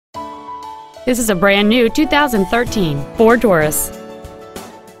This is a brand new 2013 Ford Taurus.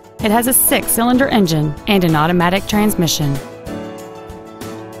 It has a 6-cylinder engine and an automatic transmission.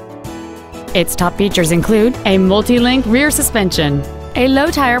 Its top features include a multi-link rear suspension, a low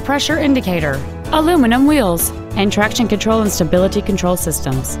tire pressure indicator, aluminum wheels, and traction control and stability control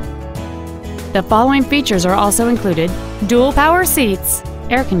systems. The following features are also included: dual power seats,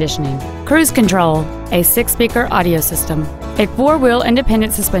 air conditioning, cruise control, a 6-speaker audio system, a 4-wheel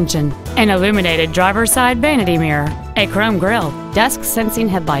independent suspension, an illuminated driver's side vanity mirror, a chrome grille, dusk sensing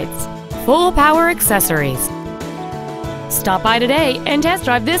headlights, full power accessories. Stop by today and test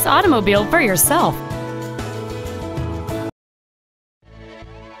drive this automobile for yourself.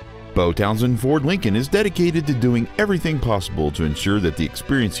 Beau Townsend Ford Lincoln is dedicated to doing everything possible to ensure that the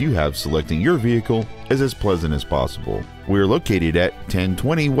experience you have selecting your vehicle is as pleasant as possible. We are located at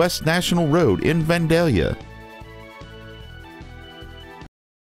 1020 West National Road in Vandalia.